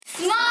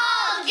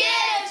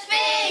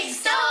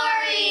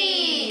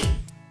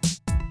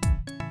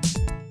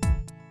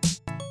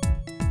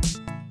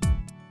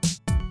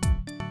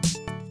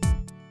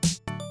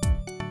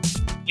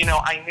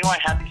I knew I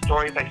had these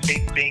stories, I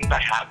saved things, I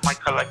have my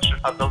collection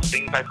of those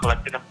things I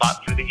collected and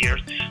bought through the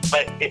years,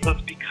 but it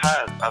was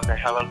because of the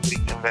Hello Kitty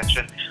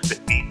convention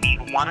that made me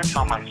want to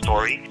tell my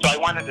story. So I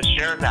wanted to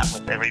share that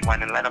with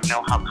everyone and let them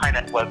know how kind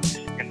of it was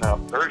in the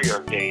earlier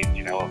days,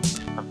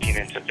 of being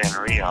into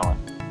Sanrio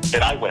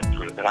that I went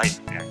through, that I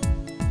experienced.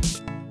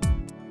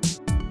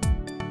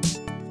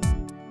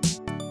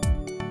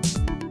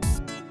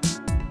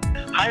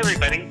 Hi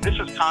everybody, this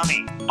is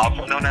Tommy,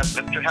 also known as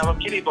Mr. Hello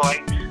Kitty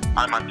Boy.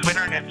 I'm on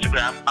Twitter and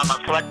Instagram. I'm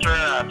a collector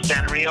of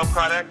Sanrio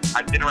products.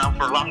 I've been around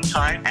for a long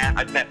time, and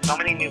I've met so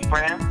many new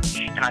friends,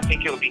 and I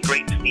think it would be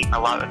great to meet a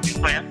lot of new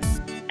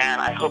friends,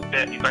 and I hope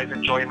that you guys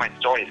enjoy my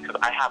stories, because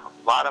I have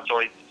a lot of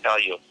stories to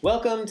tell you.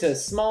 Welcome to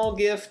Small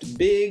Gift,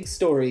 Big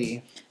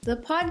Story, the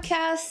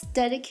podcast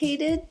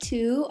dedicated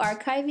to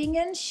archiving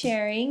and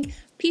sharing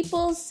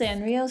people's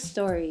Sanrio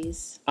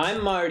stories.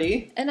 I'm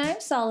Marty. And I'm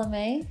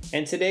Salome.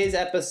 And today's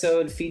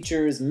episode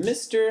features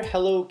Mr.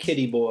 Hello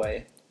Kitty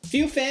Boy.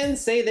 Few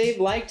fans say they've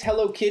liked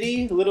Hello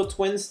Kitty, Little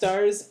Twin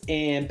Stars,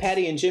 and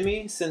Patty and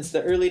Jimmy since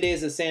the early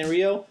days of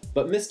Sanrio,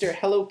 but Mr.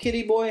 Hello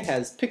Kitty Boy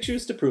has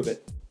pictures to prove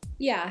it.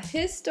 Yeah,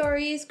 his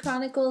stories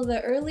chronicle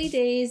the early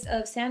days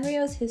of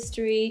Sanrio's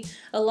history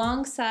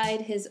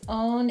alongside his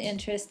own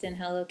interest in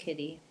Hello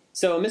Kitty.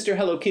 So Mr.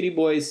 Hello Kitty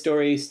Boy's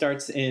story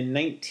starts in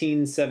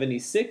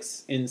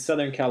 1976 in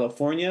Southern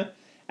California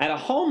at a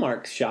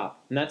Hallmark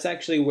shop, and that's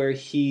actually where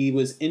he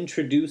was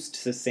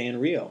introduced to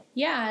Sanrio.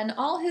 Yeah, and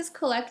all his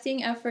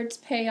collecting efforts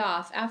pay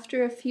off.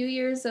 After a few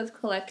years of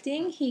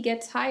collecting, he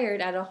gets hired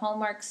at a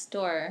Hallmark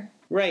store.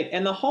 Right,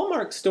 and the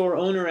Hallmark store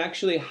owner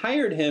actually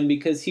hired him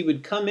because he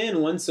would come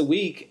in once a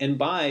week and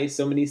buy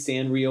so many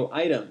Sanrio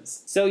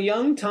items. So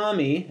young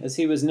Tommy, as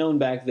he was known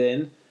back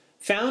then,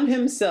 found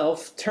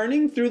himself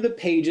turning through the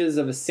pages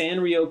of a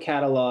Sanrio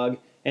catalog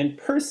and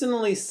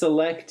personally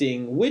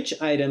selecting which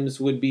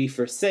items would be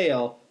for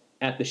sale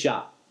at the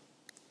shop.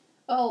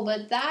 Oh,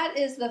 but that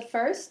is the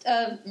first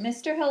of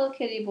Mr. Hello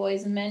Kitty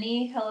Boy's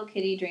many Hello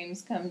Kitty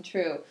dreams come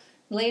true.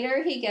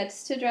 Later, he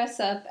gets to dress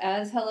up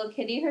as Hello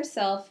Kitty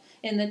herself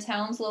in the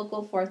town's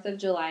local 4th of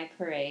July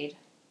parade.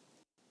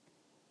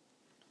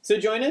 So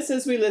join us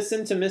as we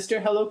listen to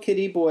Mr. Hello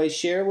Kitty Boy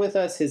share with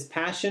us his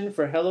passion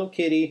for Hello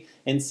Kitty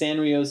and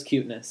Sanrio's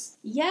cuteness.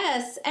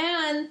 Yes,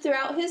 and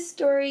throughout his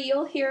story,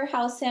 you'll hear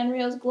how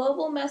Sanrio's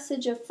global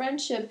message of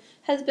friendship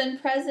has been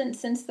present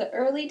since the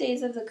early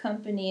days of the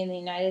company in the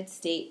United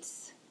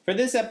States. For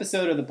this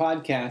episode of the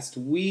podcast,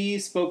 we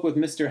spoke with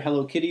Mr.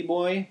 Hello Kitty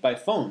Boy by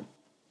phone.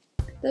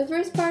 The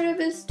first part of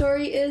his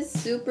story is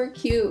super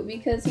cute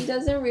because he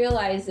doesn't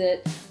realize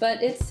it,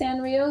 but it's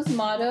Sanrio's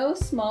motto,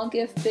 small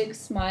gift, big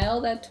smile,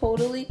 that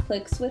totally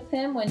clicks with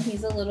him when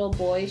he's a little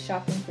boy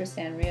shopping for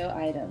Sanrio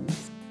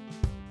items.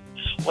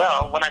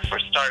 Well, when I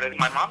first started,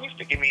 my mom used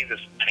to give me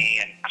this money,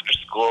 and after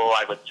school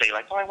I would say,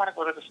 I want to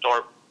go to the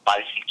store, buy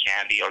some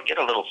candy, or get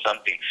a little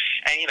something.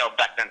 And,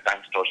 back then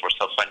dime stores were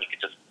so fun, you could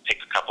just take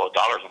a couple of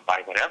dollars and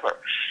buy whatever.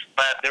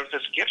 But there was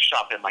this gift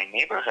shop in my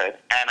neighborhood,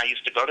 and I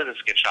used to go to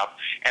this gift shop,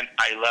 and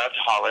I loved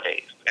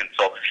holidays. And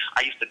so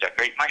I used to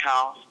decorate my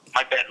house,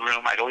 my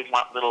bedroom. I'd always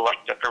want little,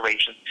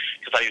 decorations,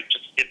 because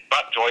it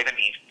brought joy to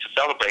me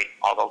to celebrate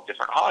all those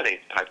different holidays,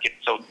 and I'd get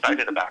so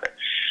excited about it.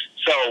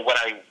 So what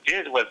I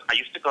did was I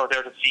used to go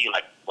there to see,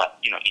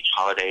 each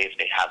holiday, if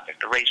they have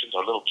decorations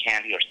or little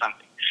candy or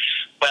something.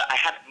 But I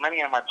had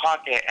money in my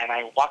pocket, and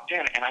I walked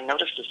in, and I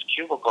noticed this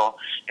cubicle,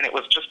 and it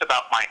was just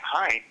about my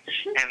height.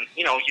 And,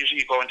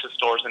 usually you go into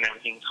stores and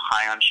everything's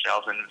high on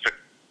shelves and it's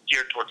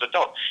geared towards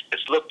adults.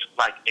 This looked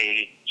like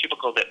a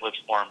cubicle that was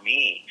for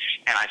me.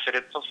 And I said,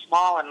 it's so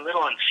small and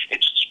little, and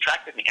it just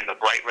attracted me in the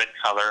bright red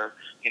color,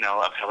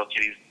 of Hello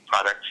Kitty's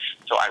product.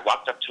 So I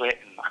walked up to it,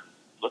 and I'm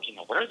looking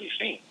at, what are these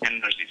things?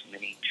 And there's these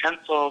mini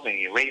pencils and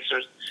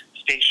erasers,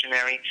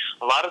 stationery.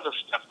 A lot of the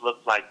stuff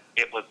looked like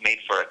it was made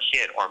for a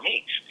kid or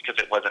me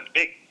because it wasn't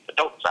big,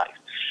 adult size.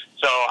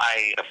 So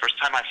the first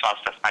time I saw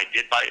stuff, I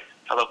did buy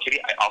Hello Kitty.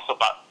 I also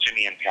bought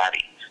Jimmy and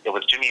Patty. It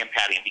was Jimmy and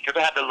Patty, and because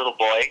I had the little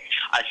boy,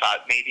 I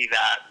thought maybe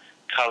that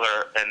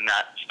color and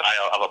that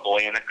style of a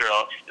boy and a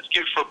girl is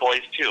good for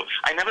boys too.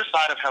 I never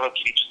thought of Hello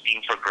Kitty just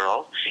being for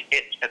girls.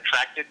 It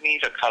attracted me,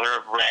 the color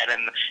of red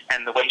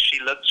and the way she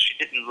looked. She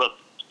didn't look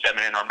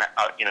feminine or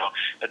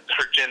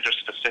her gender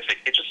specific.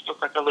 It just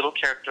looked like a little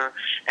character,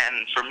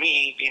 and for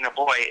me, being a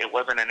boy, it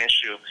wasn't an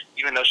issue.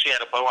 Even though she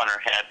had a bow on her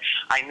head,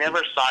 I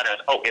never thought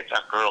of, it's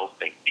a girl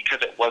thing, because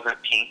it wasn't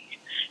pink.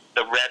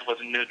 The red was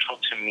neutral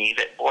to me,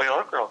 that boy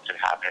or girl could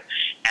have it.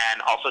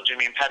 And also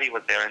Jimmy and Patty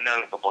was there, and they're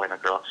like a boy and a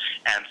girl.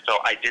 And so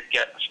I did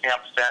get a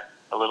stamp set,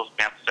 a little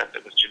stamp set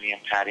that was Jimmy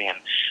and Patty,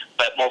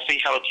 but mostly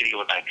Hello Kitty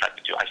was I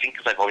attracted to. I think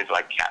because I've always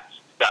liked cats.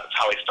 That's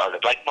how I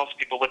started. Like most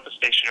people with the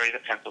stationery, the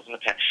pencils, and the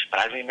pen. But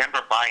I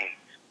remember buying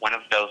one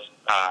of those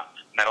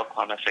metal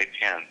Clonase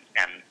pens,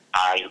 and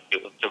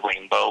it was the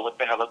rainbow with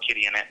the Hello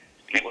Kitty in it.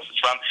 And it was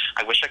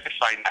I wish I could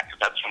find that, because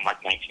that's from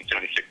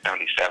 1976,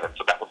 77.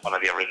 So that was one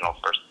of the original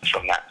first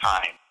from that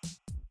time.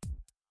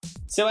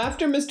 So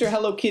after Mr.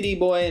 Hello Kitty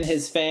Boy and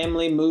his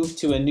family moved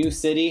to a new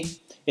city,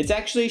 It's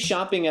actually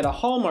shopping at a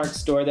Hallmark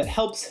store that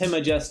helps him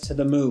adjust to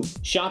the move.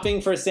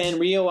 Shopping for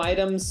Sanrio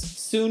items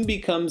soon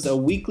becomes a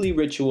weekly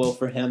ritual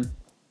for him.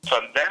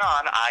 From then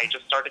on, I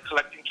just started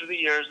collecting through the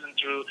years and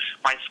through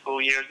my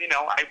school years.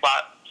 I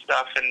bought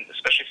stuff, and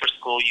especially for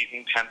school,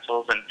 using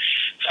pencils. And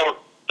so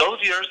those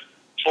years,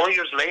 4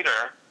 years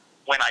later,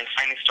 when I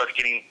finally started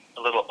getting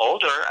a little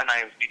older and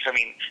I was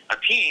becoming a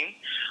teen,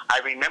 I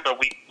remember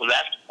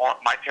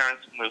my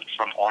parents moved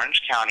from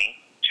Orange County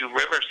to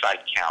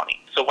Riverside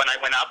County. So when I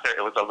went out there,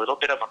 it was a little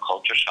bit of a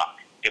culture shock.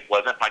 It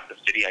wasn't like the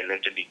city I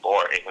lived in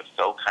before. It was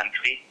so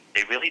country.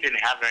 They really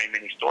didn't have very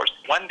many stores.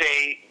 One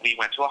day, we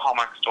went to a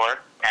Hallmark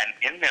store, and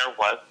in there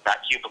was that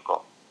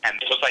cubicle. And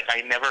it was like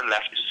I never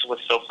left. It just was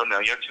so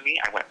familiar to me.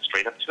 I went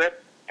straight up to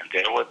it, and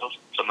there was those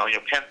familiar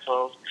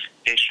pencils,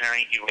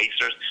 stationery,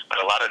 erasers,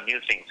 but a lot of new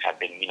things had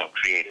been,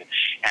 created.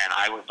 And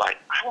I was like,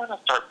 I want to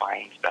start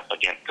buying stuff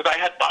again. Because I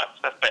had bought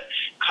stuff, but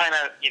kind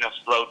of,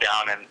 slowed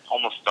down and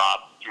almost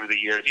stopped through the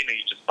years. You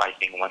just buy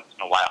things once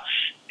in a while.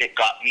 It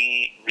got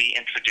me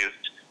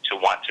reintroduced to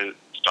want to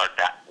start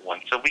that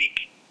once a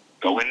week.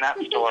 Go in that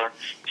store,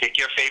 take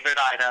your favorite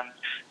items.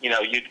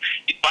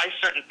 You'd buy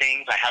certain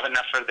things. I have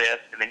enough for this,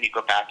 and then you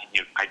go back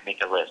and I'd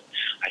make a list.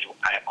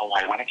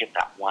 I want to get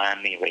that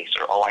one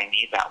eraser. Oh, I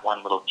need that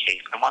one little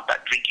case. I want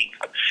that drinking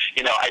cup.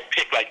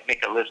 I'd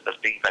make a list of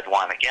things I'd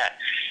want to get.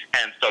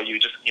 And so you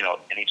just,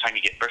 anytime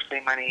you get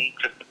birthday money,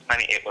 Christmas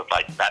money, it was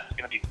like, that's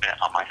going to be spent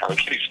on my Hello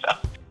Kitty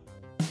stuff.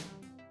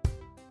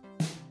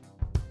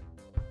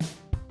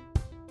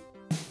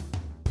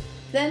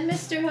 Then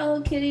Mr.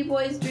 Hello Kitty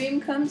Boy's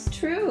dream comes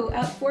true.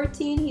 At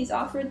 14, he's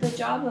offered the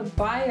job of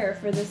buyer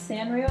for the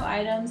Sanrio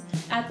items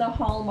at the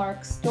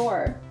Hallmark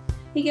store.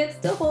 He gets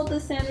to hold the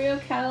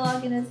Sanrio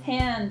catalog in his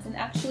hands and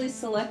actually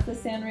select the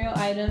Sanrio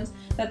items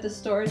that the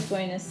store is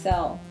going to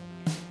sell.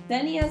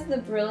 Then he has the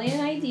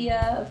brilliant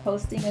idea of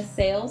hosting a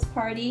sales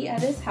party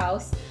at his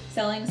house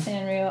selling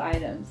Sanrio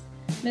items.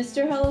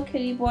 Mr. Hello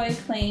Kitty Boy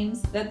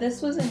claims that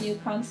this was a new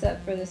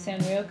concept for the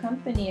Sanrio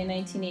company in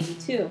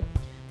 1982.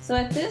 So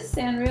at this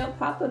Sanrio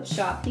pop-up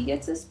shop, he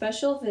gets a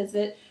special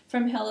visit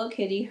from Hello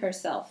Kitty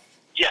herself.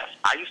 Yes,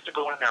 I used to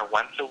go in there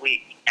once a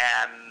week,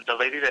 and the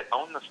lady that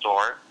owned the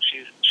store,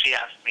 she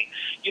asked me,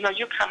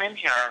 you come in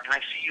here and I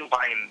see you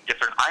buying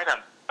different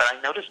items, but I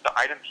noticed the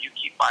items you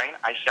keep buying,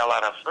 I sell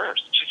out of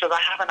first. She says,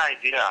 I have an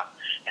idea,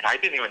 and I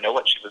didn't even know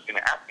what she was going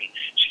to ask me.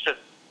 She says,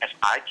 if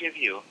I give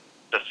you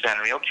the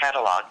Sanrio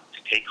catalog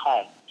to take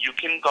home, you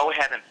can go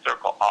ahead and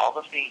circle all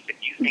the things that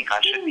you think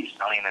I should be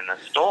selling in the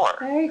store.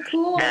 Very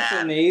cool.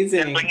 That's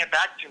amazing. And bring it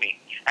back to me.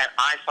 And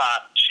I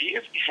thought, she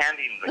is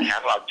handing the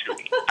catalog to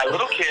me. A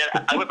little kid,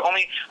 I was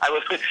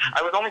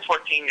only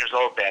 14 years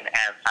old then,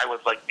 and I was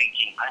like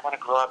thinking, I want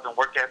to grow up and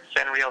work at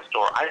Sanrio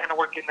store. I want to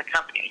work in the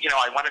company.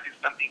 I want to do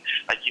something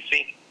like you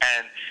think.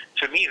 And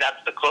to me,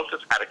 that's the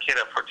closest that a kid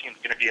at 14 is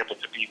going to be able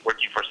to be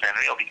working for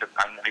Sanrio, because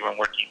I'm not even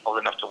old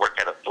enough to work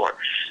at a store.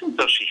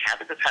 So she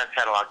handed this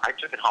catalog. I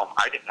took it home.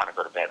 I didn't want to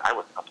go to bed. I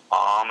was up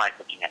all night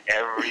looking at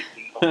every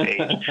single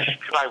page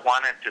because I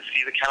wanted to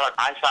see the catalog.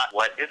 I thought,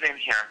 what is in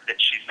here that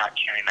she's not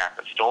carrying at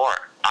the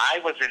store?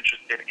 I was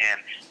interested in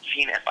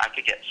seeing if I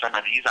could get some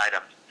of these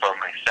items for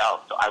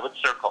myself. So I would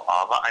circle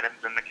all the items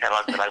in the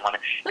catalog that I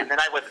wanted, and then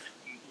I would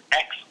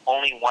X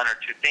only one or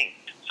two things.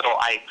 So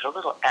I put a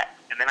little X,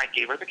 and then I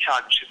gave her the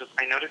catalog, and she says,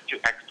 I noticed you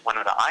X'd one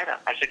of the items.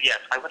 I said, yes,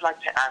 I would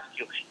like to ask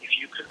you if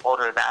you could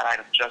order that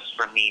item just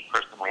for me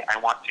personally. I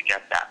want to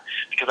get that,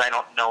 because I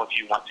don't know if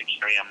you want to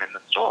carry them in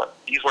the store.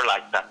 These were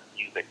like the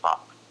music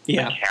box, the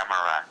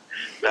camera,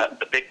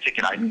 the big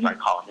ticket items, I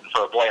call them. And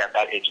for a boy at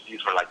that age,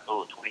 these were like,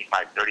 $25,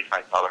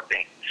 $35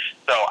 things.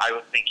 So I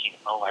was thinking,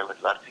 I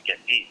would love to get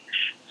these.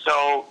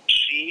 So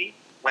she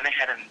went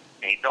ahead and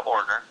made the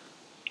order.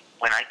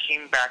 When I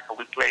came back a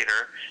week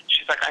later,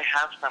 she's like, I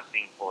have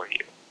something for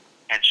you.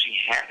 And she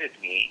handed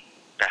me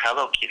the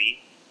Hello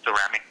Kitty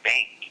ceramic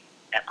bank.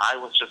 And I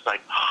was just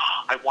like,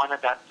 I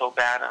wanted that so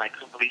bad, and I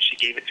couldn't believe she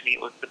gave it to me.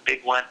 It was the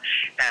big one.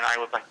 And I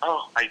was like,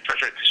 I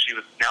treasure it, because she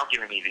was now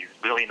giving me these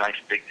really nice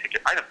big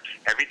ticket items.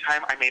 Every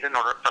time I made an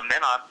order, from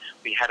then on,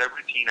 we had a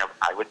routine of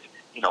I would,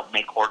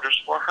 make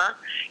orders for her,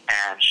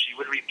 and she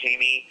would repay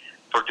me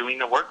for doing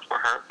the work for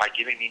her by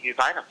giving me these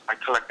items. I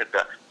collected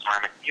the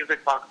ceramic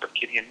music box of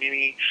Kitty and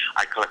Minnie.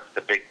 I collected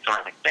the big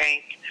ceramic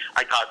bank.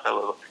 I got the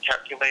little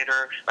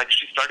calculator. Like,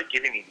 she started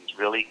giving me these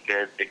really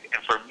good big,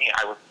 and for me,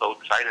 I was so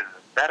excited and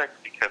ecstatic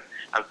because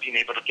I was being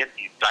able to get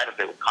these items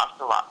that would cost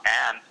a lot,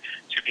 and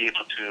to be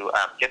able to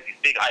get these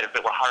big items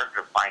that were harder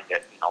to find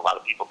at a lot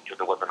of people, because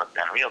there wasn't a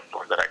Sanrio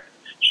store that I could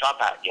shop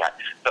at yet.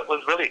 But it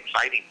was really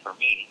exciting for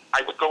me.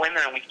 I would go in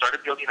there and we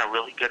started building a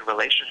really good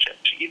relationship.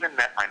 She even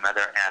met my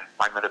mother, and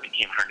my mother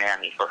became her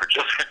nanny for her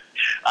children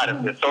out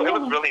of this. So it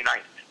was really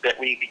nice that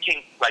we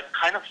became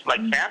kind of like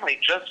family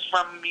just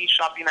from me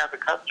shopping as a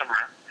customer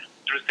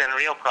through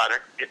Sanrio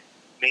products. It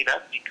made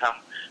us become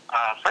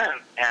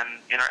friends and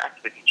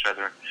interact with each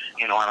other,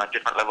 on a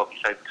different level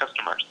besides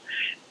customers.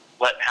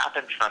 What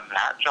happened from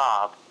that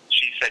job,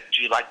 she said,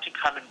 do you like to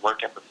come and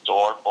work at the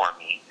store for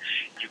me?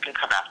 You can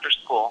come after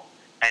school,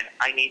 and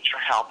I need your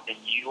help, and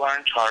you are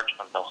in charge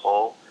of the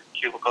whole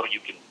cubicle. You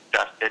can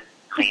dust it,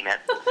 clean it,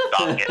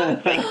 stock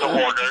it, make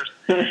the orders.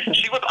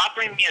 She was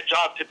offering me a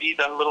job to be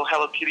the little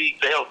Hello Kitty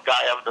sales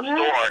guy of the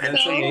store. And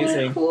That's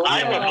amazing. Cool.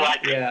 I was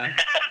like, Yeah.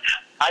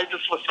 I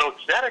just was so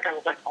ecstatic. I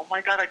was like, oh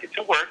my God, I get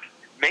to work,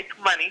 make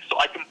money so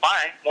I can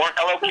buy more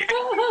Hello Kitty.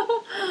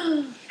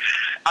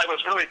 I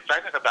was really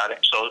excited about it.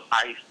 So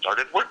I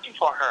started working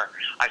for her.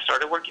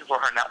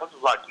 And that was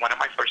like one of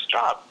my first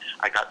jobs.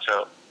 I got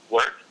to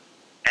work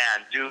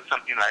and do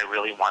something that I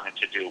really wanted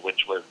to do,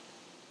 which was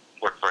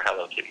work for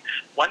Hello Kitty.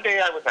 One day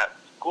I was at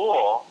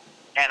school,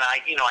 and I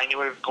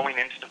knew I was going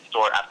into the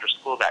store after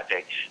school that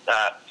day.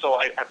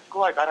 So at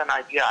school I got an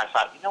idea. I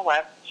thought, you know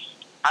what?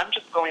 I'm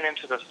just going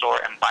into the store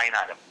and buying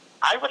items.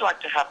 I would like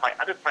to have my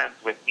other friends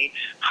with me.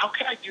 How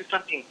can I do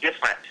something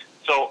different?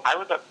 So I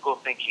was at school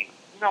thinking,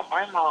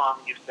 my mom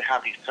used to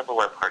have these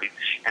Tupperware parties,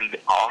 and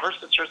all her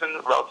sisters and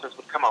relatives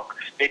would come over.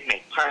 They'd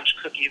make punch,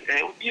 cookies, and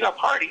it would be a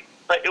party,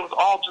 but it was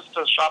all just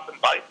to shop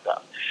and buy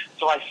stuff.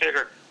 So I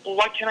figured, well,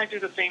 why can't I do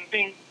the same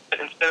thing?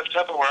 But instead of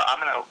Tupperware, I'm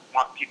going to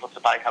want people to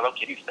buy Hello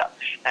Kitty stuff.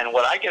 And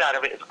what I get out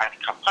of it is I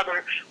become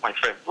popular, my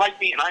friends like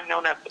me, and I'm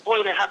known as the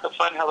boy that had the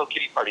fun Hello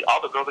Kitty party.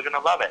 All the girls are going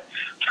to love it.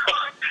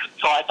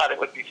 So I thought it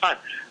would be fun.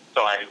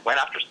 So I went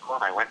after school,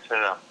 and I went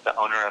to the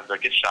owner of the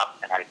gift shop,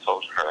 and I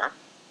told her,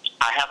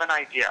 I have an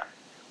idea.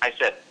 I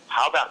said,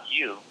 how about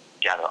you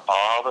gather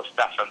all the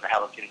stuff from the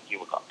Hello Kitty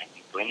cubicle and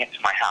you bring it to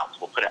my house.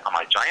 We'll put it on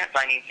my giant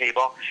dining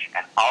table,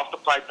 and I'll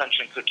supply punch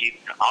and cookies,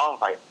 and I'll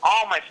invite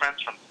all my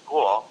friends from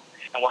school,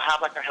 and we'll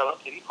have like a Hello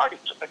Kitty party,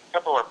 just like a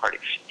Tupperware party.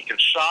 You can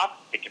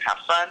shop, you can have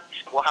fun,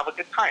 and we'll have a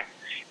good time.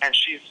 And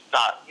she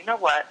thought, you know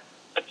what,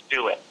 let's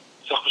do it.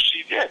 So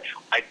she did.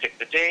 I picked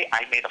the day.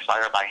 I made a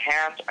flyer by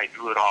hand. I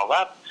drew it all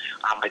up.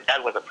 My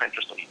dad was a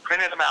printer, so he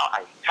printed them out.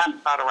 I passed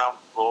them out around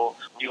school.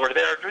 We were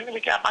there during the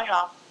week at my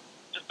house,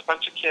 just a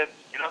bunch of kids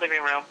in the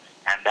living room.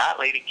 And that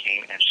lady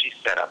came, and she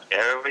set up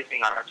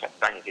everything on our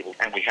dining table.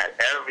 And we had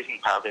everything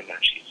piled in there.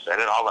 She set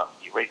it all up.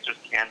 Erasers,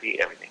 candy,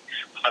 everything.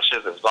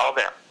 Plushes, it was all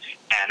there.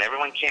 And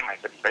everyone came. I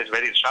said, you guys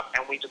ready to shop?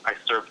 And I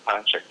served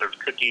punch. I served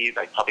cookies.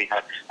 I probably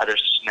had other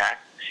snacks.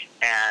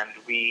 And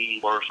we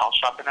were all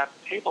shopping at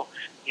the table,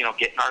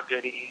 getting our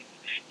goodies,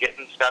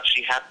 getting stuff.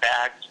 She had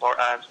bags for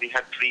us. We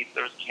had treats.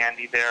 There was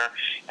candy there.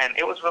 And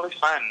it was really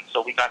fun.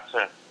 So we got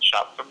to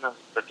shop from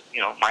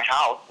my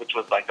house, which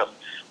was like a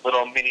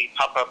little mini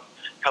pop-up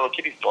Hello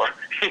Kitty store.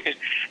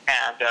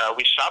 And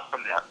we shopped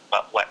from there.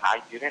 But what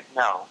I didn't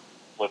know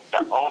was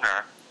the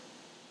owner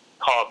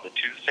called the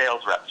two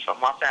sales reps from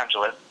Los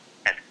Angeles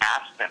and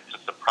asked them to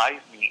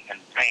surprise me and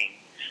bring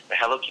the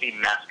Hello Kitty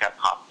mascot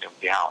costume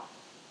down.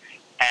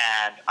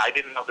 And I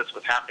didn't know this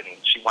was happening.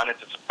 She wanted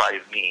to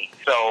surprise me.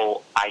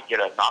 So I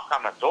get a knock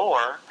on the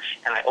door,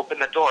 and I open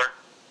the door,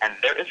 and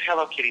there is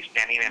Hello Kitty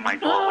standing in my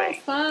doorway.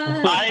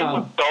 Fun. I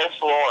was so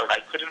floored. I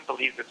couldn't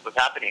believe this was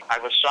happening. I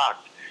was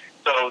shocked.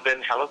 So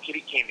then Hello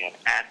Kitty came in,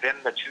 and then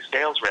the two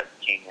sales reps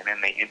came in,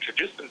 and they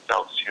introduced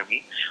themselves to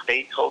me.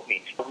 They told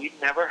me,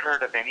 we've never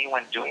heard of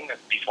anyone doing this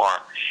before.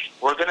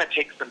 We're going to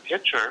take some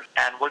pictures,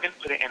 and we're going to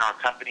put it in our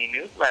company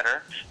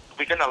newsletter.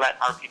 We're going to let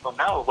our people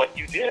know what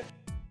you did.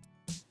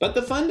 But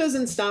the fun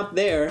doesn't stop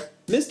there.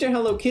 Mr.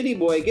 Hello Kitty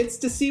Boy gets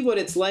to see what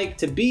it's like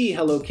to be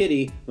Hello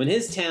Kitty when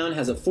his town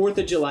has a 4th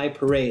of July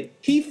parade.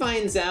 He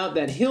finds out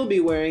that he'll be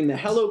wearing the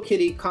Hello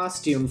Kitty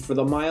costume for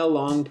the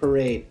mile-long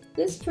parade.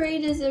 This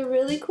parade is a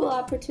really cool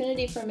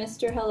opportunity for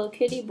Mr. Hello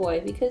Kitty Boy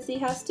because he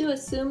has to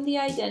assume the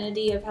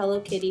identity of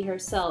Hello Kitty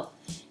herself.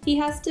 He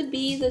has to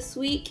be the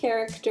sweet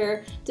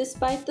character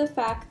despite the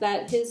fact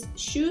that his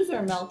shoes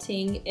are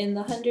melting in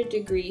the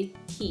 100-degree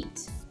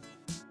heat.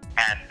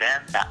 And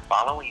then that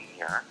following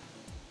year,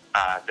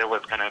 there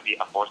was going to be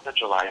a 4th of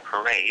July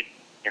parade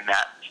in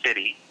that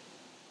city.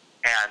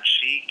 And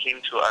she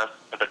came to us,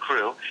 the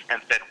crew,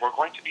 and said, we're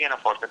going to be in a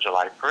 4th of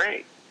July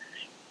parade.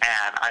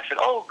 And I said,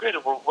 oh, good.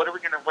 Well, what are we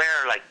going to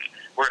wear? Like,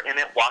 we're in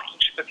it walking.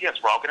 She said, yes,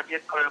 we're all going to be a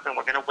group, and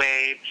we're going to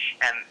wave,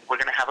 and we're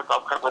going to have a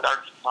golf cart with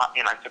our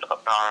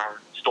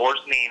store's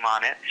name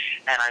on it.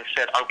 And I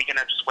said, are we going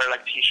to just wear,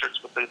 like,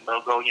 T-shirts with the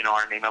logo,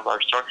 our name of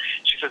our store?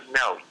 She said,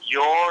 no,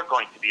 you're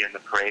going to be in the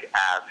parade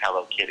as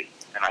Hello Kitty.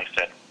 And I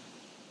said,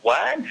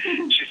 what?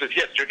 She says,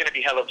 yes, you're going to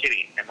be Hello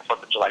Kitty in the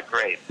 4th of July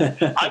parade.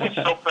 I was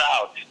so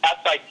proud.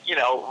 That's like,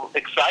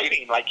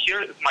 exciting. Like,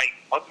 here is my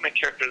ultimate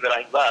character that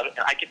I love, and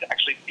I get to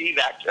actually see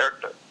that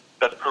character.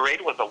 The parade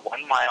was a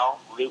 1-mile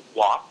route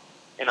walk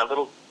in a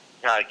little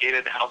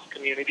gated house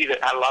community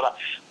that had a lot of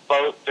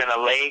boats and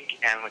a lake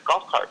and a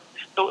golf cart.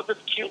 So it was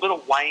this cute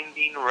little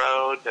winding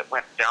road that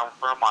went down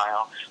for a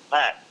mile,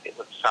 but it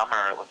was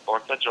summer. It was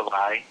 4th of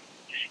July.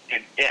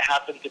 And it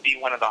happened to be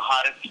one of the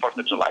hottest 4th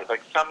of July.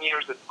 Like some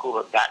years it's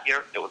cooler. That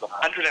year it was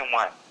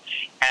 101.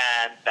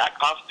 And that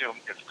costume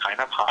is kind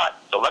of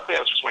hot. So luckily I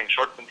was just wearing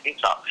shorts and tank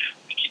top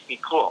to keep me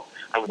cool.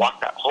 I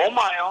walked that whole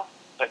mile,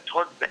 but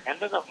towards the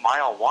end of the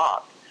mile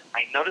walk,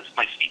 I noticed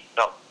my feet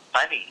felt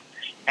funny.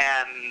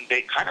 And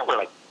they kind of were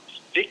like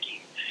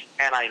sticky.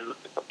 And I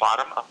looked at the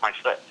bottom of my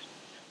foot.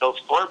 those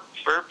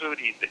fur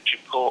booties that you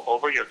pull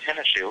over your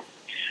tennis shoe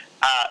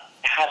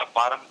had a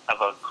bottom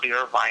of a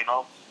clear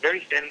vinyl,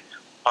 very thin,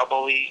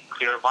 bubbly,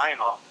 clear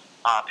vinyl,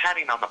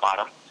 padding on the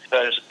bottom.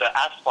 The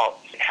asphalt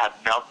had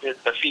melted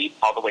the feet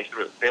all the way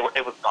through.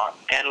 It was gone.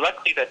 And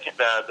luckily, the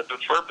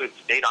fur boots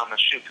stayed on the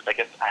shoe because I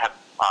guess I had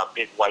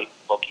big, white,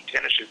 bulky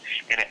tennis shoes,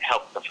 and it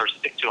helped the fur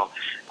stick to them.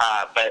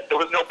 But there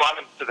was no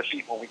bottom to the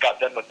feet when we got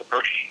done with the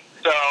birdie.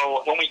 So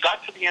when we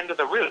got to the end of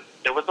the route,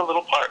 there was a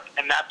little park,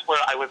 and that's where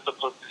I was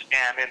supposed to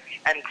stand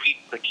and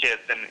greet the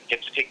kids and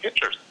get to take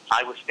pictures.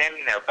 I was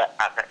standing there, but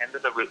at the end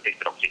of the route, they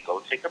said, okay,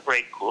 go take a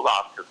break, cool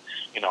off, because,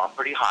 I'm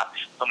pretty hot.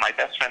 So my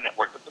best friend that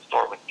worked at the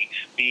store with me,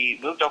 we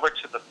moved over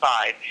to the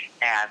side,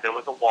 and there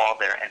was a wall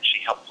there, and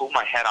she helped pull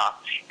my head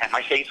off, and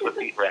my face was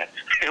beet red.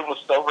 It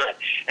was so red.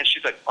 And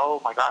she's like,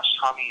 oh, my gosh,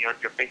 Tommy, your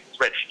face is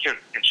red. Here,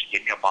 and she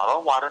gave me a bottle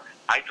of water.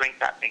 I drank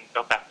that thing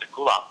so fast to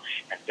cool off.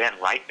 And then,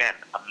 right then,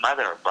 a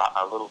mother brought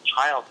a little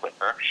child with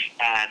her,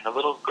 and the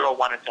little girl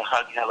wanted to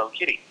hug Hello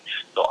Kitty.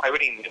 So I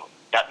already knew.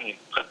 That means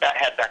put that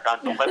head back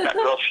on. Don't let that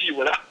girl see you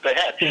without the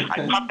head.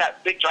 I popped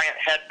that big giant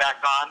head back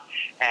on,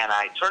 and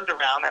I turned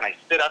around, and I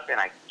stood up, and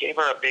I gave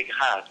her a big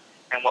hug.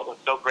 And what was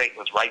so great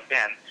was right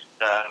then,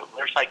 the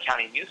Riverside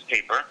County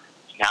newspaper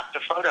snapped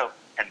a photo,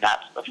 and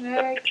that's the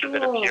picture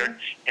that appeared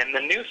in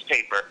the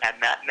newspaper. And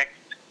that next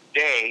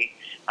day,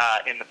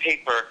 in the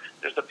paper,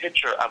 there's a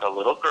picture of a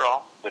little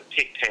girl with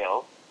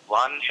pigtails,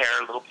 blonde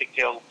hair, little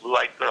pigtail,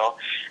 blue-eyed girl,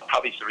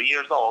 probably 3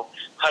 years old,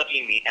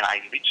 hugging me, and I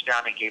reached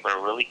down and gave her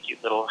a really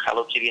cute little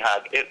Hello Kitty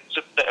hug. It's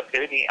just the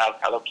epitome of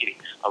Hello Kitty.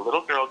 A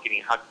little girl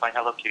getting hugged by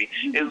Hello Kitty.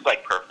 It was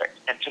like perfect.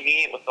 And to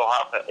me, it was so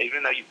awesome.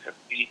 Even though you couldn't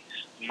see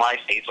my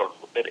face or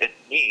that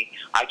it's me,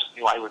 I just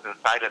knew I was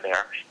inside of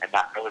there, and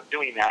that I was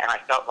doing that, and I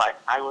felt like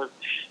I was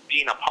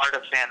being a part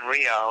of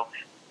Sanrio.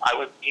 I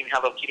was being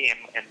Hello Kitty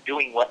and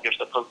doing what you're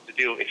supposed to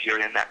do if you're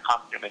in that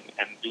costume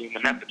and doing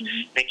the message,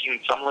 making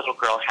some little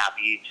girl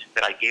happy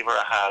that I gave her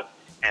a hug,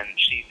 and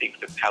she thinks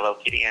it's Hello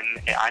Kitty, and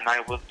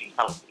I was being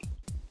Hello Kitty.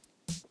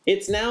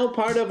 It's now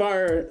part of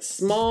our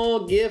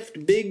Small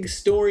Gift, Big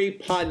Story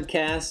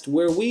podcast,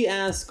 where we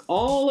ask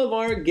all of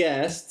our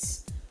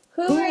guests,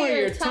 who are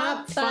your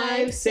top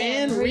 5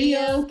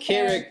 Sanrio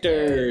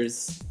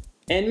characters?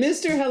 And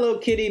Mr. Hello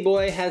Kitty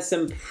Boy has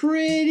some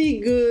pretty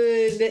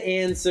good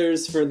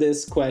answers for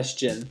this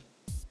question.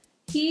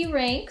 He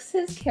ranks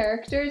his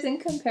characters in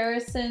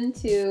comparison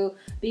to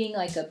being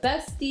like a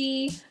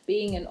bestie,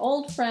 being an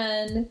old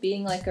friend,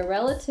 being like a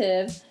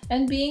relative,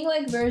 and being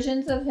like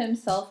versions of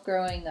himself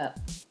growing up.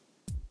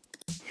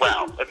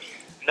 Well,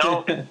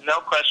 no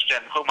question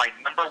who my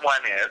number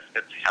one is.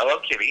 It's Hello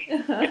Kitty.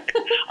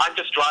 I'm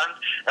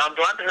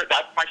drawn to her.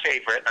 That's my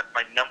favorite. That's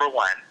my number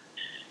one.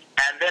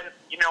 And then,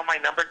 my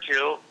number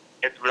 2,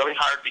 it's really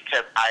hard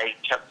because I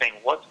kept saying,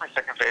 what's my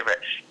second favorite?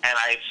 And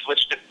I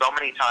switched it so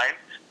many times,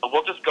 but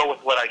we'll just go with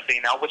what I say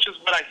now, which is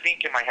what I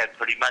think in my head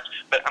pretty much.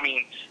 But,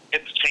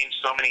 it's changed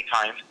so many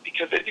times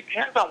because it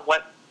depends on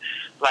what,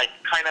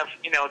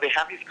 they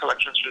have these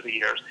collections through the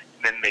years,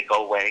 and then they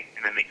go away,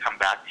 and then they come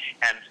back.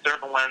 And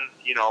certain ones,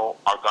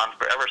 are gone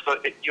forever. So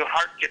your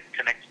heart gets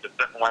connected to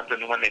certain ones,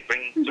 and when they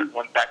bring certain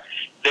ones back,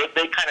 they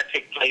kind of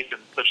take place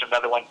and push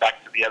another one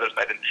back to the other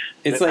side. And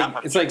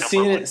it's like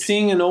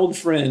seeing an old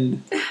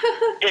friend.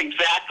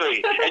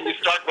 Exactly. And you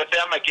start with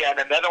them again,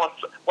 and the other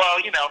one's,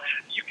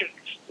 you can.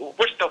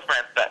 We're still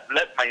friends, but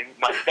let my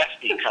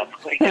bestie come.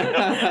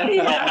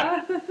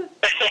 Yeah.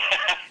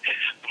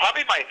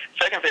 Probably my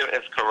second favorite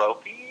is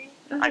Karopi,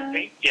 I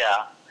think,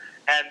 yeah.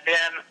 And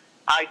then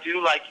I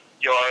do like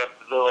your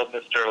little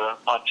Mr.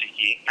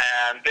 Monchiki.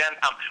 And then,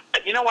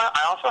 but you know what?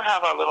 I also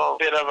have a little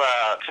bit of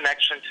a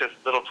connection to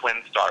Little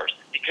Twin Stars.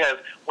 Because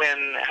when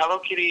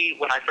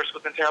I first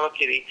was into Hello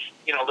Kitty,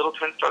 Little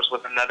Twin Stars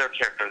was another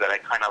character that I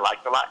kind of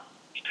liked a lot.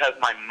 Because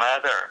my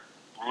mother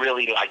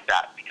really liked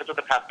that because of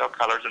the pastel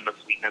colors and the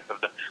sweetness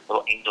of the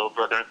little angel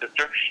brother and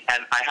sister.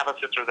 And I have a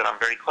sister that I'm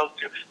very close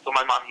to. So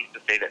my mom used to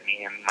say that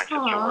me and my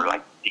sister were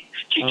like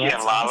Kiki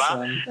and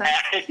Lala. Awesome.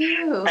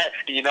 That's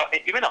cute.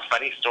 Even a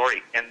funny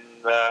story. In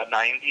the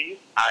 90s,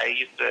 I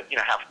used to,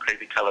 have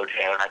crazy colored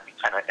hair, and I'd be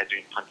kind of edgy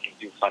and funky and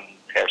do fun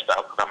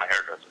hairstyles because I'm a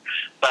hairdresser.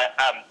 But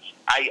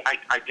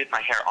I did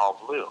my hair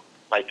all blue.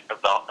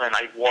 And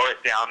I wore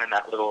it down in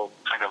that little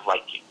kind of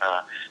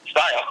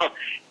style.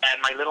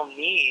 And my little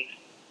niece,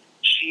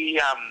 she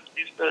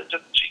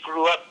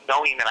grew up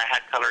knowing that I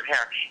had colored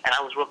hair, and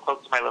I was real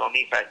close to my little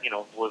niece. I,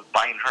 was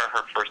buying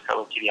her first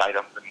Hello Kitty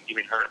items and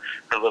getting her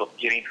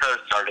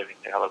started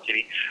into Hello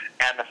Kitty.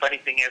 And the funny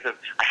thing is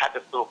I had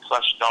this little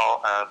plush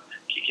doll of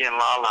Kiki and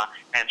Lala,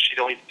 and she'd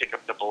always pick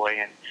up the boy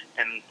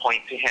and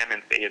point to him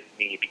and say it's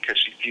me because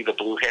she'd see the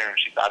blue hair and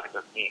she thought it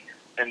was me.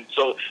 And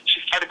so she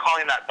started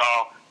calling that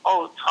doll,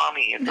 oh,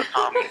 Tommy, it's a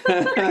Tommy.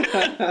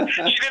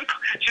 she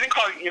didn't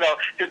call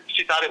it,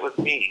 she thought it was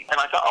me. And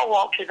I thought, oh,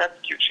 well, okay, that's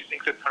cute. She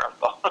thinks it's her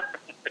uncle.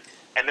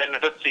 And then,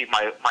 let's see,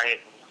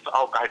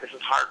 oh, God, this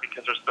is hard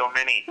because there's so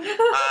many.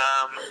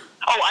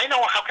 I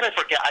know, how can I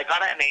forget? I got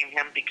to name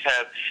him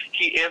because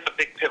he is a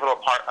big pivotal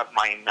part of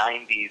my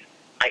 90s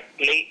my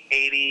late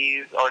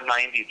 80s or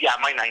 90s. Yeah,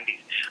 my 90s.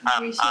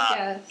 We should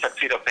guess.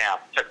 Tuxedo Sam.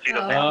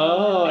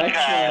 Oh,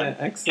 Because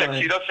excellent.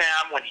 Tuxedo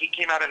Sam, when he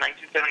came out in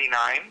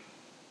 1979,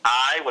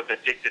 I was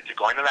addicted to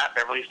going to that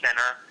Beverly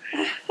Center,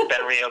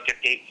 Sanrio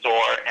gift gate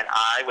store, and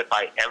I would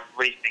buy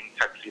everything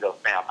Tuxedo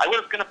Sam. I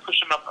was going to push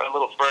him up a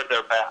little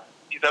further, but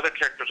these other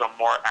characters are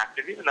more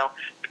active, even though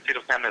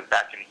Tuxedo Sam is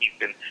back and he's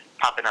been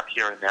popping up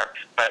here and there.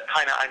 But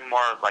kind of, I'm more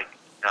like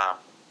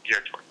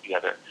geared towards the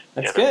other.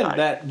 That's the other good.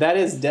 side. That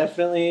is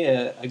definitely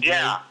a great,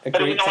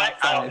 But you know what?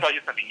 top I'll five. tell you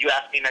something. You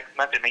ask me next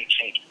month, it may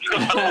change.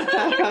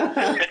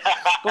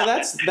 Well,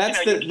 that's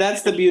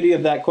the beauty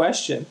of that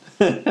question.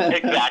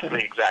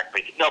 Exactly.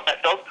 No, but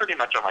those pretty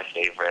much are my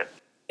favorite.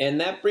 And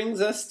that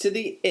brings us to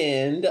the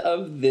end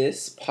of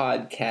this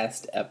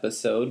podcast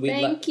episode.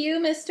 Thank you,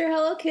 Mr.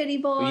 Hello Kitty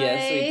Boy.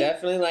 Yes, we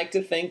definitely like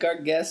to thank our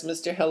guest,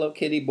 Mr. Hello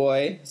Kitty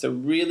Boy. It's a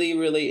really,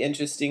 really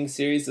interesting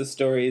series of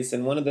stories,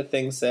 and one of the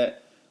things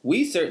that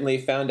we certainly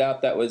found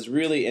out that was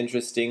really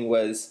interesting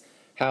was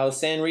how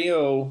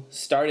Sanrio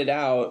started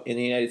out in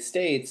the United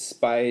States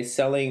by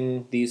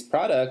selling these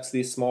products,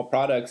 these small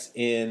products,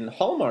 in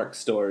Hallmark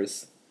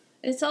stores.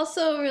 It's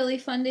also really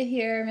fun to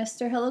hear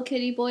Mr. Hello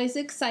Kitty Boy's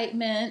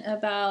excitement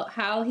about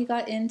how he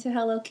got into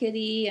Hello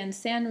Kitty and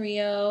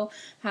Sanrio,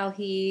 how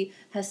he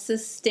has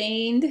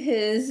sustained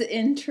his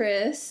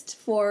interest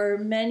for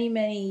many,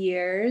 many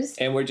years.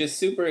 And we're just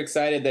super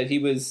excited that he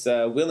was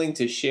willing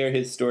to share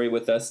his story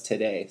with us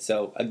today.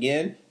 So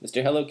again,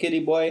 Mr. Hello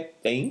Kitty Boy,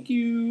 thank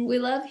you. We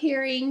love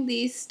hearing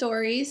these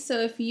stories,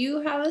 so if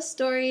you have a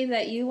story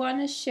that you want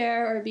to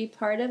share or be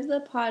part of the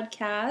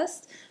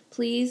podcast,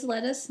 please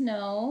let us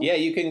know. Yeah,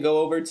 you can go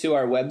over to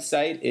our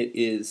website. It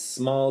is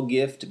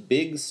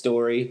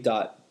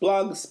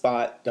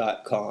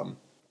smallgiftbigstory.blogspot.com.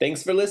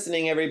 Thanks for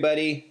listening,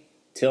 everybody.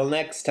 Till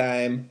next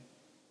time.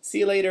 See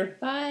you later.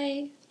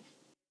 Bye.